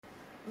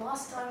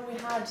last time we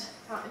had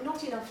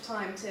not enough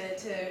time to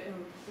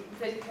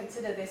really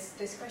consider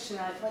this question.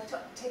 I'd like to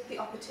take the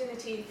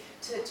opportunity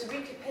to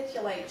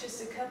recapitulate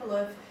just a couple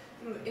of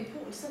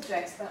important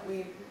subjects that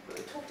we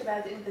talked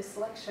about in this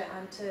lecture,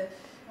 and to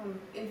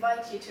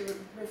invite you to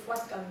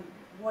reflect on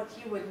what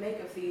you would make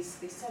of these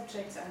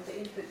subjects and the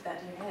input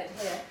that you had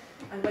here,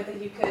 and whether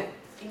you could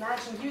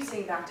imagine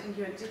using that in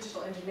your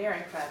digital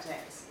engineering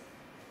projects.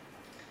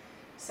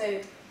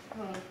 So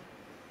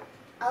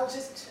I'll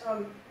just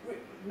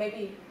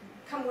maybe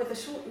come with a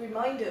short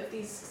reminder of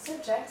these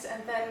subjects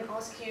and then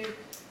ask you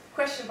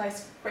question by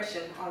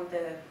question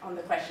on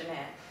the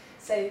questionnaire.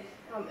 So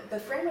the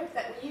framework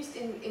that we used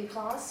in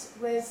class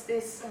was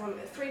this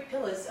 3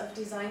 pillars of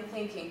design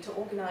thinking to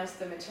organize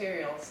the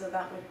material. So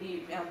that would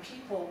be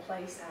people,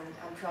 place,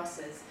 and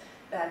process.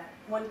 That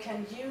one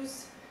can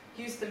use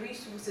the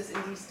resources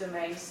in these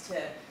domains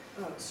to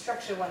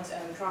structure one's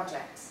own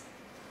projects.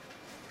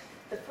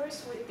 The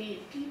first would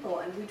be people,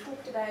 and we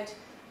talked about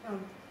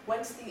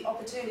once the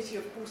opportunity,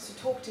 of course,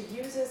 to talk to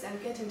users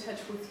and get in touch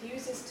with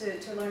users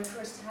to learn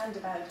firsthand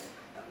about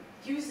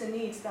user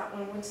needs that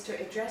one wants to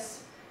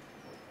address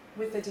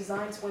with the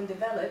designs one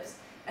develops,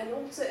 and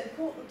also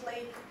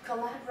importantly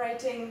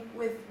collaborating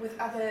with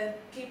other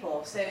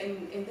people. So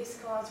in this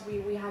class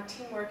we had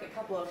teamwork a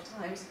couple of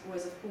times. It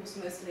was of course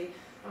mostly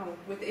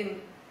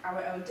within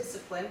our own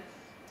discipline.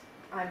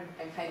 I'm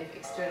kind of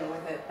external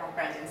with a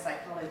background in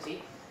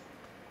psychology.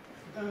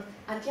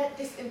 And yet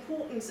this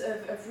importance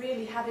of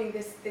really having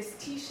this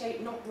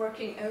T-shape, not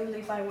working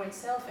only by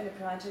oneself in a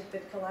project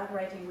but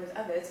collaborating with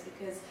others,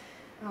 because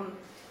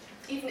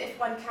even if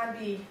one can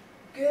be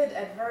good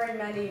at very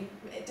many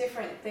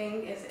different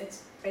things,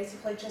 it's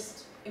basically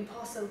just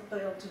impossible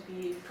to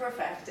be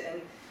perfect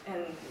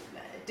in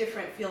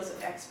different fields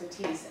of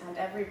expertise, and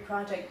every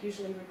project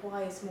usually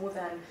requires more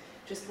than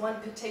just one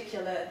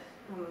particular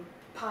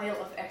pile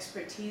of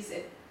expertise.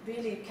 It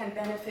really can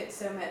benefit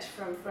so much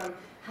from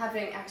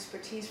having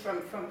expertise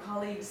from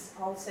colleagues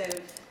also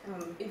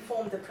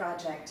inform the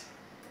project.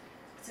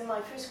 So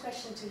my first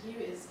question to you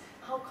is,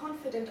 how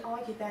confident are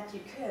you that you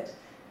could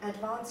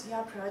advance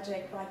your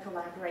project by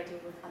collaborating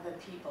with other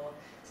people?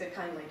 So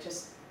kindly,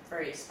 just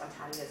very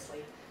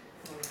spontaneously,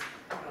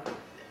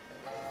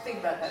 think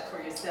about that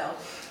for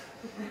yourself.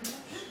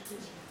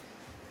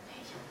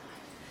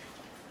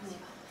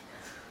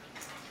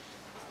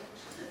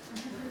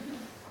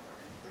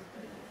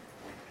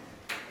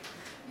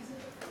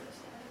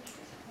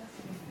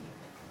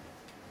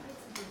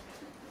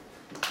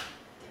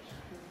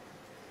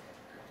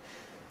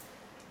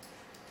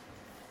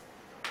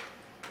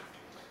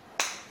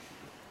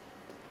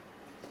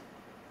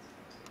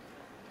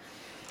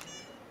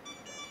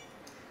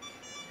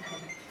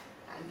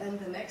 And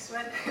the next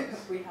one,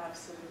 we have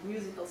some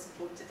musical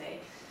support today.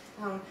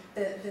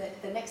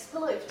 The next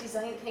pillar of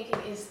design thinking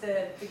is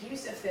the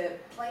use of the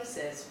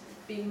places,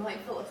 being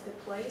mindful of the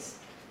place,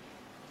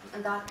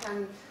 and that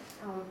can,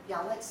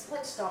 let's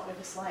start with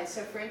a slide.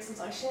 So for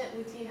instance, I shared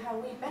with you how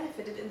we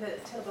benefited in the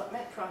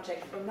Tilburg-Met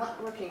project from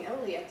not working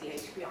only at the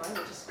HPI,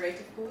 which is great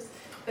of course,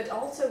 but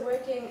also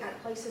working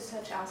at places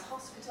such as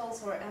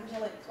hospitals or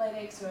ambulant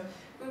clinics or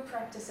group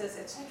practices,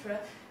 etc.,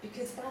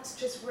 because that's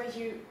just where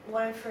you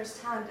learn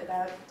firsthand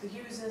about the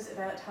users,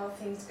 about how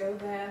things go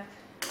there,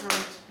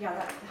 and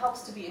that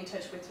helps to be in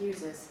touch with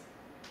users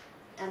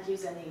and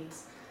user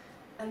needs.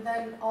 And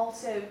then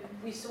also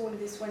we saw in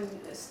this one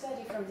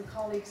study from the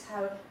colleagues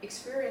how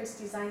experienced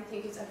design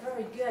thinkers are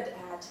very good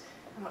at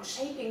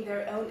shaping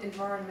their own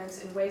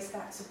environments in ways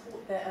that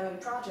support their own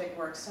project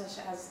work,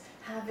 such as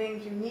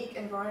having unique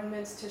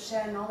environments to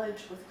share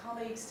knowledge with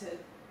colleagues, to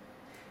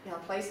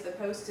place the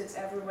post-its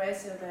everywhere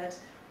so that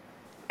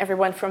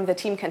everyone from the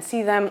team can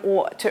see them,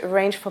 or to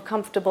arrange for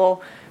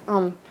comfortable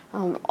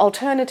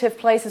alternative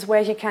places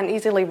where you can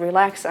easily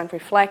relax and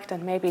reflect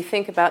and maybe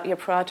think about your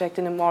project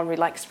in a more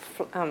relaxed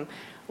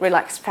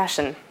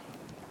fashion.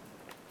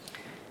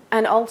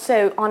 And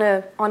also on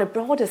a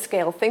broader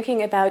scale,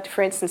 thinking about,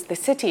 for instance, the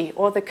city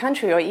or the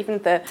country or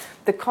even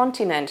the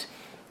continent.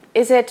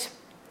 Is it,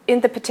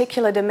 in the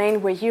particular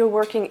domain where you're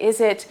working, is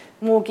it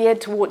more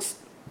geared towards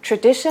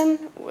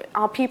tradition?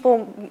 Are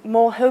people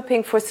more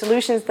hoping for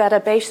solutions that are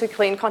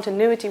basically in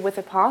continuity with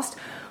the past?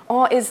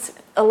 Or is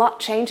a lot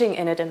changing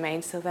in a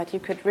domain so that you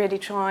could really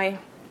try,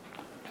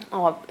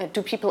 or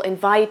do people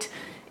invite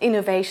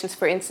innovations,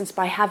 for instance,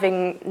 by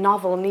having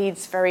novel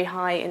needs very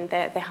high in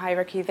the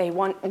hierarchy? They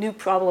want new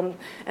problem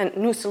and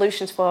new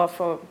solutions for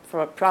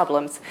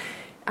problems.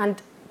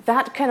 And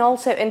that can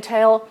also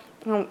entail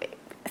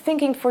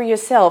thinking for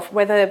yourself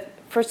whether,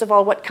 first of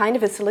all, what kind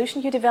of a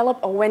solution you develop,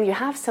 or when you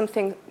have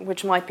something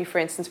which might be, for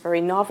instance,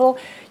 very novel,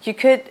 you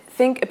could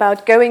think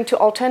about going to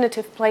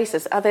alternative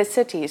places, other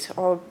cities,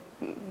 or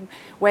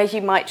where you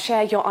might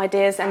share your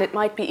ideas, and it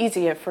might be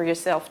easier for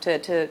yourself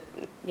to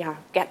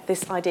get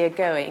this idea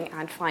going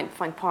and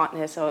find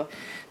partners or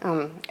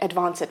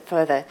advance it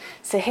further.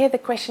 So here the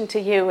question to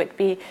you would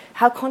be,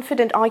 how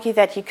confident are you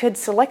that you could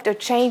select or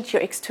change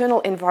your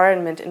external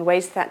environment in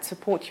ways that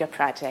support your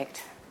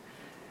project?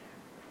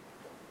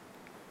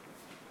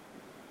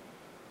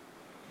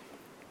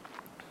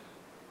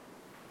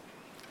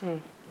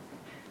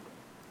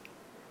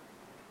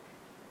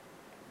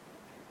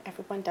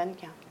 Everyone done?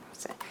 Yeah.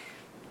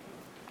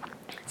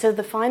 So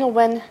the final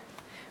one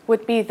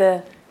would be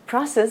the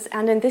process,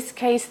 and in this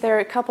case there are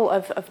a couple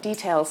of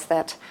details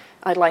that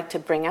I'd like to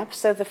bring up.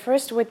 So the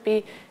first would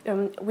be,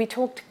 we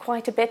talked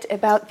quite a bit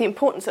about the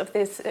importance of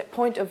this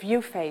point of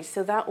view phase.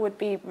 So that would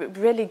be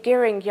really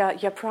gearing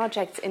your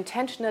projects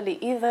intentionally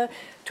either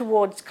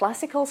towards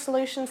classical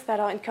solutions that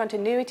are in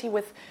continuity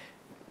with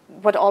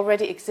what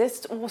already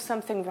exists or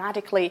something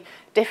radically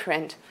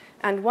different.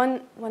 And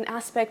one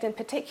aspect in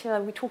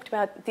particular, we talked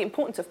about the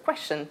importance of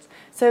questions.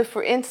 So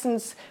for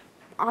instance,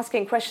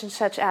 asking questions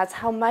such as,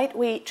 how might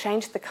we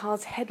change the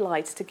car's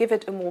headlights to give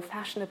it a more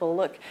fashionable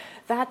look?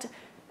 That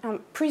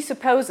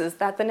presupposes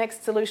that the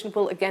next solution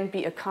will again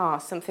be a car,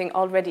 something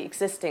already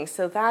existing.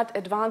 So that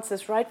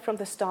advances right from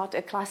the start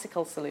a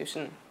classical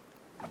solution.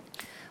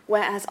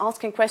 Whereas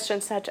asking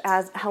questions such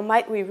as, how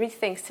might we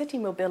rethink city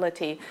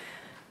mobility?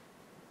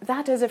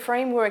 That is a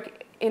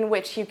framework in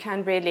which you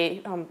can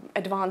really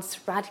advance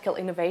radical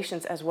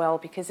innovations as well,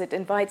 because it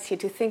invites you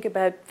to think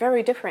about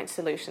very different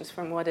solutions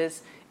from what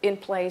is in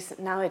place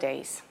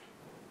nowadays.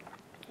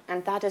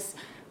 And that is,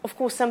 of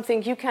course,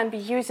 something you can be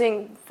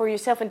using for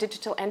yourself in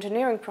digital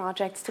engineering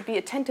projects to be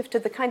attentive to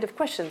the kind of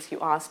questions you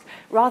ask,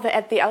 rather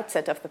at the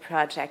outset of the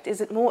project. Is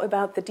it more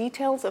about the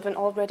details of an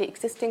already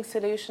existing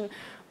solution,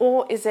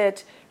 or is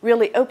it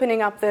really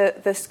opening up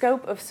the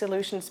scope of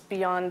solutions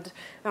beyond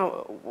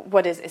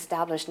what is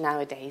established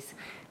nowadays?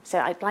 So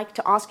I'd like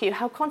to ask you,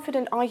 how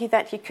confident are you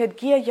that you could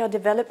gear your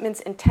developments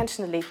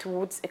intentionally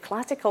towards a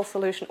classical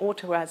solution or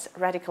towards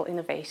radical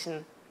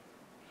innovation?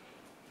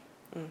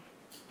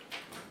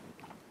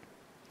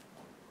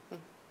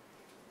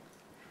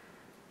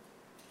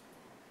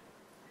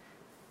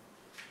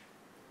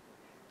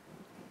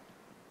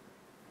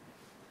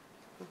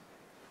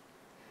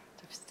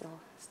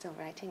 Still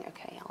writing?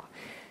 Okay.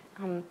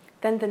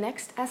 Then the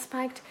next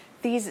aspect,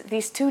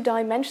 these two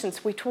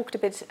dimensions, we talked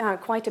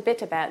quite a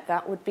bit about.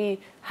 That would be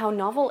how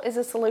novel is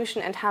a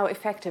solution and how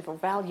effective or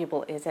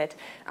valuable is it.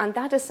 And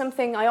that is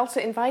something I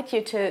also invite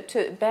you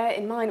to bear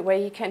in mind, where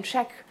you can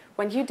check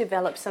when you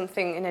develop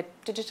something in a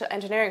digital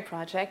engineering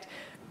project,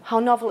 how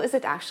novel is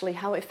it actually,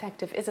 how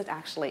effective is it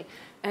actually.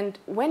 And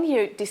when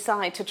you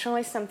decide to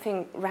try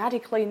something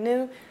radically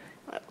new,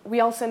 we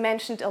also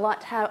mentioned a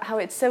lot how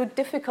it's so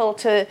difficult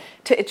to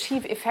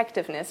achieve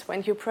effectiveness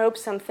when you probe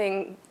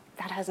something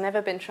that has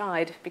never been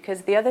tried,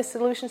 because the other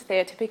solutions, they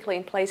are typically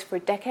in place for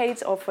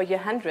decades or for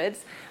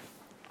hundreds.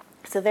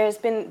 So there's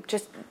been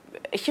just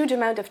a huge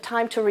amount of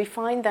time to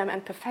refine them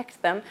and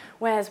perfect them,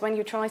 whereas when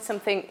you try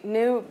something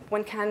new,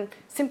 one can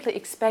simply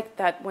expect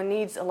that one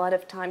needs a lot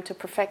of time to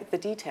perfect the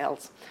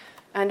details.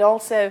 And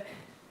also,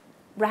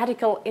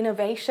 radical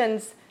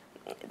innovations,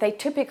 they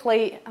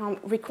typically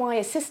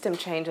require system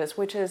changes,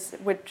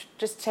 which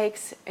just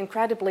takes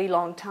incredibly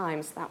long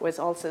times. That was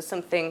also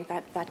something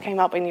that came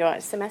up in your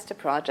semester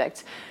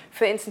projects.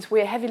 For instance,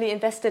 we are heavily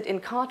invested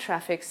in car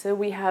traffic, so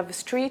we have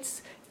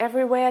streets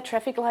everywhere,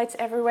 traffic lights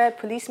everywhere,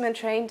 policemen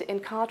trained in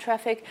car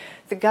traffic,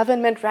 the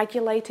government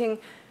regulating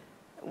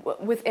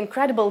with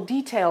incredible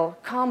detail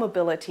car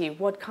mobility,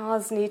 what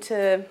cars need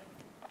to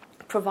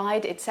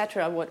provide,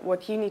 etc.,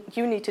 what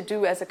you need to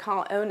do as a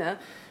car owner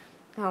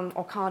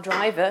or car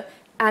driver.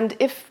 And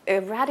if a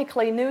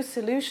radically new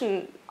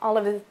solution all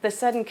of a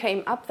sudden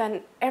came up,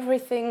 then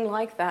everything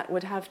like that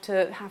would have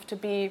to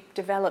be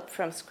developed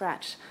from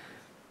scratch,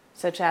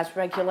 such as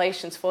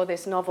regulations for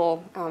this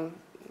novel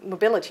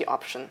mobility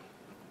option.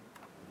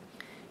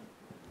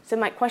 So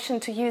my question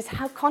to you is,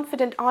 how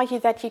confident are you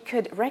that you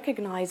could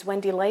recognize when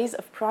delays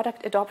of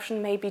product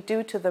adoption may be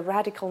due to the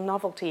radical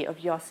novelty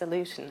of your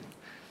solution?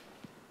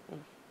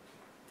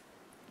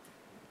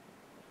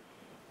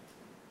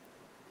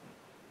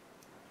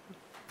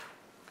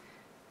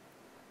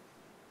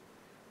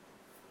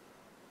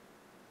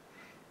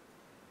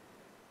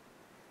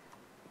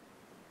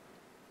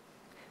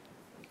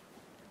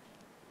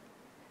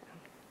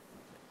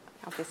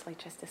 Obviously,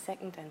 just a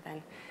second, and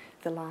then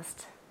the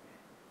last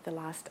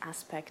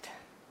aspect.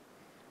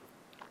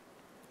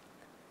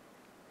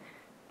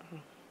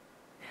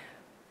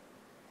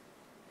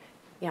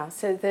 Yeah,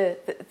 so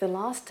the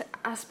last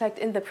aspect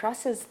in the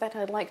process that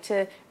I'd like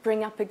to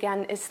bring up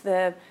again is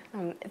the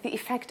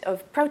effect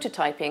of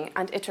prototyping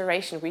and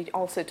iteration. We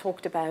also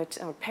talked about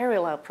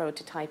parallel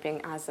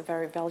prototyping as a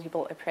very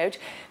valuable approach.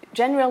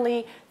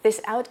 Generally, this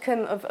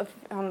outcome of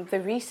the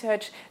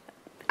research,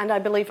 and I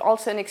believe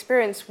also an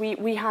experience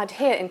we had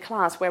here in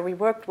class where we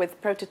worked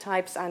with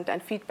prototypes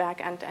and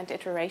feedback and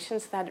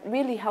iterations, that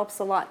really helps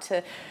a lot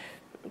to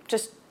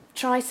just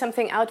try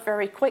something out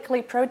very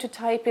quickly,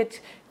 prototype it,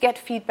 get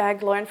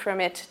feedback, learn from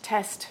it,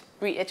 test,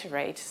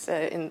 reiterate. So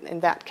in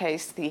that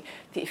case, the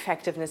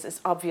effectiveness is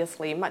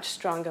obviously much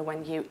stronger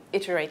when you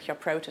iterate your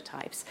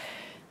prototypes.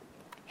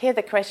 Here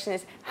the question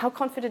is, how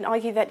confident are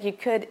you that you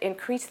could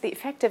increase the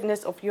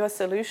effectiveness of your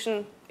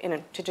solution in a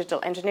digital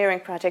engineering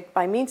project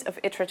by means of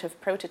iterative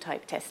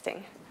prototype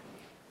testing?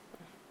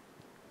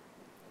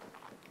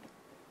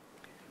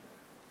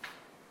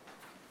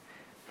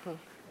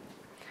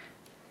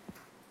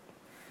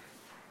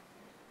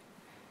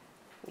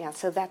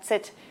 so that's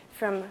it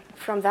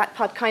from that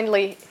part.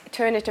 Kindly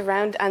turn it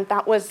around, and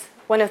that was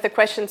one of the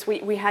questions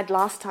we had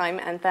last time,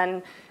 and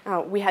then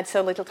we had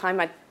so little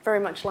time. I'd very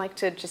much like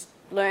to just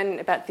learn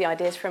about the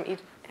ideas from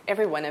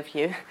every one of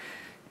you.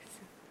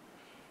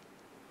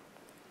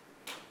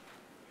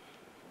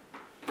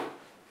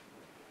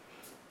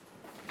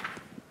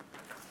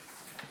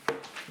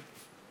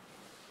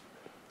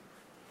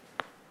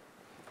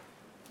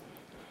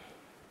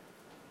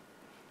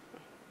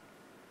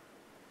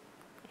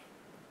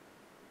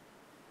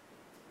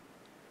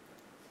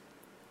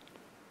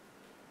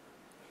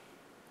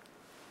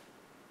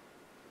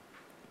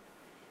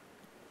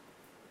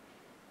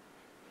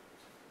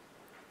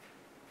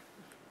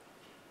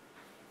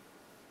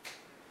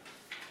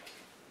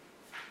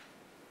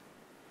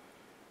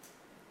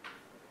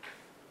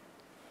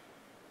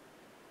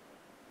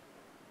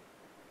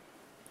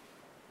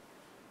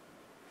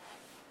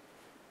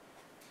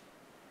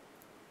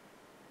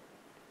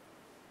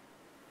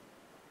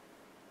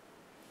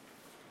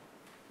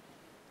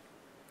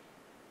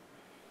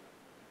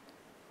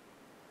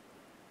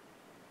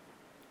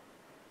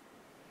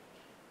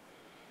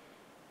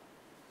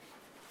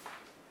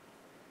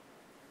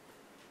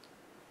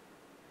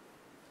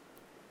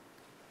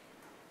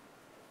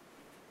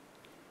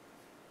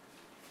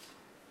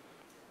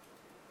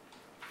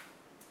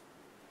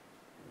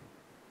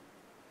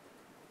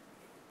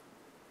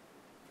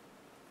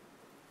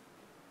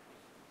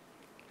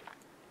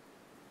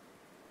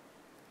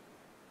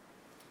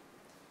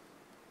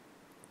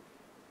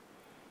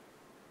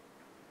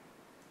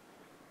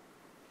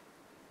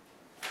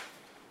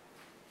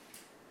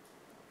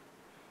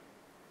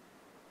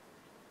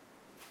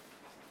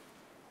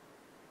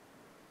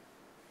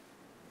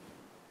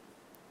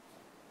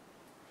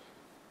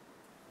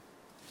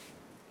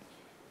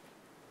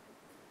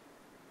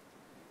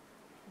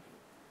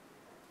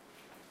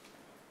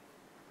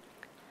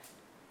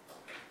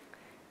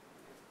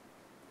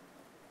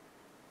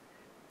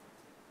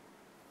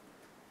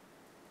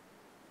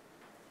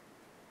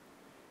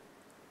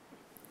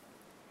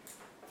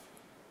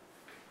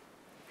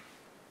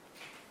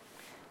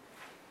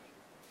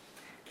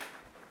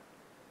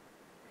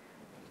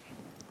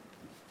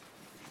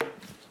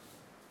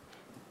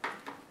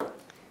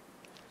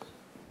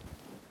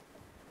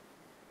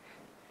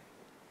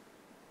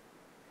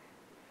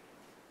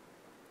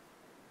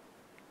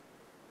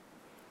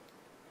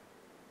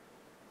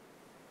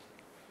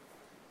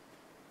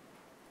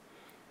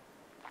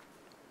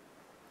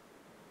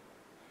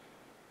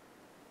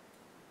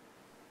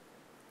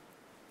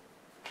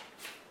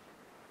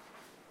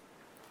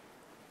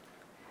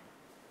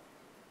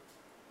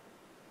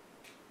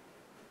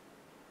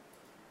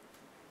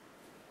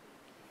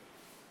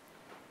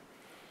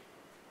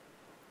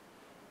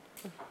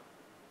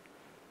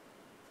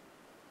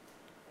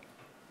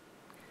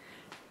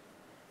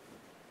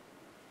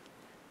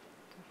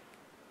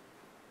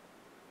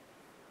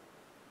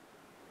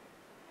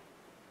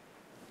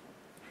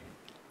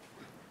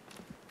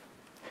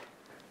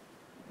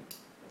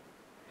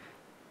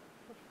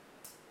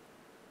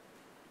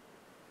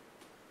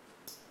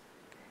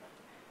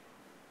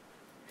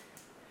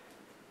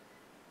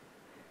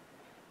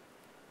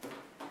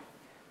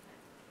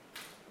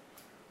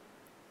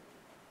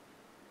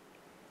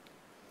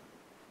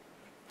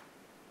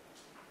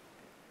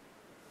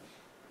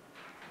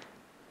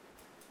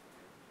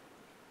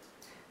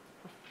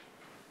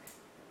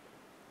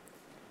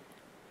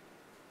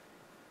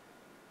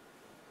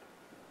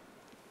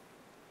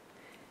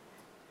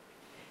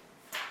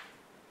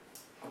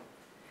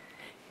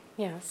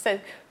 Yeah, so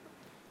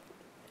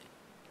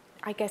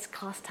I guess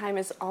class time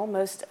is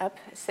almost up.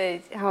 So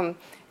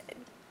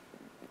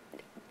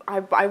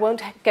I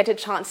won't get a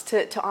chance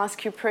to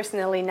ask you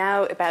personally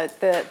now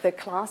about the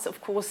class.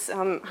 Of course,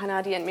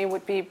 Hanadi and me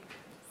would be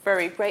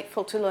very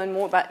grateful to learn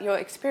more about your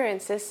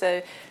experiences.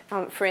 So,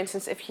 for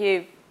instance, if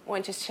you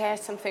want to share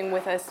something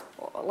with us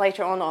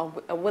later on, or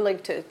are willing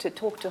to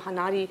talk to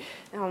Hanadi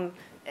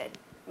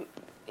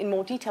in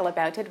more detail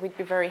about it, we'd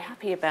be very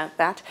happy about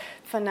that.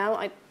 For now,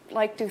 I'd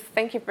like to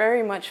thank you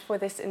very much for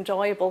this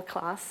enjoyable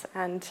class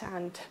and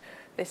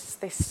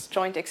this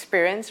joint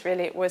experience.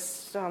 Really, it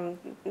was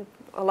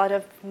a lot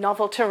of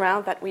novel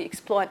terrain that we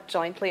explored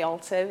jointly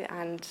also,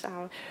 and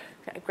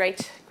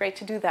great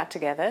to do that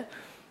together.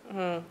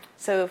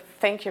 So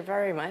thank you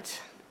very much.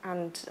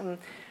 And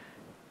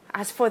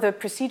as for the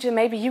procedure,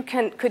 maybe you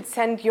could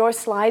send your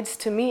slides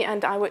to me,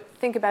 and I would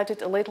think about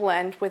it a little,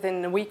 and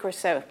within a week or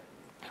so,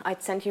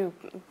 I'd send you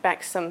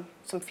back some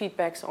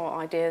feedbacks or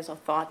ideas or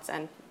thoughts,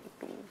 and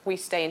we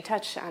stay in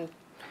touch. And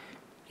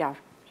yeah,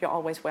 you're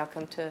always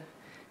welcome to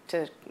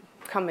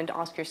come and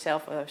ask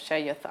yourself or share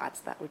your thoughts.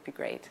 That would be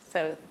great.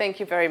 So thank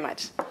you very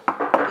much.